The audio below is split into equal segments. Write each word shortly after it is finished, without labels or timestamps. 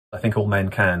I think all men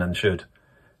can and should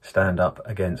stand up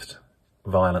against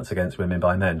violence against women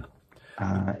by men.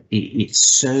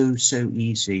 It's so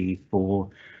easy for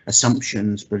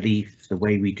assumptions, belief, the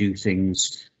way we do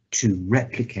things to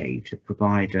replicate, to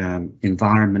provide an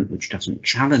environment which doesn't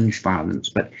challenge violence,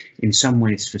 but in some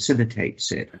ways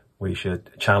facilitates it. We should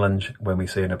challenge when we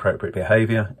see inappropriate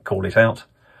behaviour, call it out,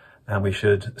 and we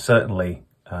should certainly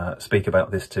speak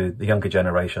about this to the younger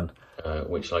generation.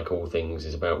 Which, like all things,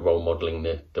 is about role modelling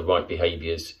the right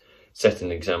behaviours,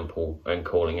 setting an example and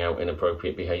calling out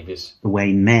inappropriate behaviours. The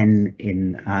way men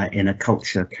in a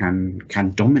culture can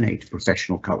dominate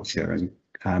professional culture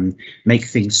and make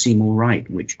things seem all right,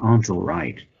 which aren't all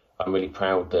right. I'm really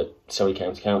proud that Surrey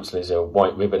County Council is a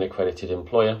white ribbon accredited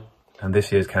employer. And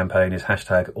this year's campaign is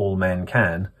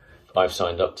 #AllMenCan. I've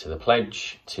signed up to the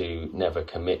pledge to never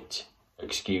commit,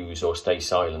 excuse or stay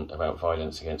silent about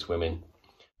violence against women.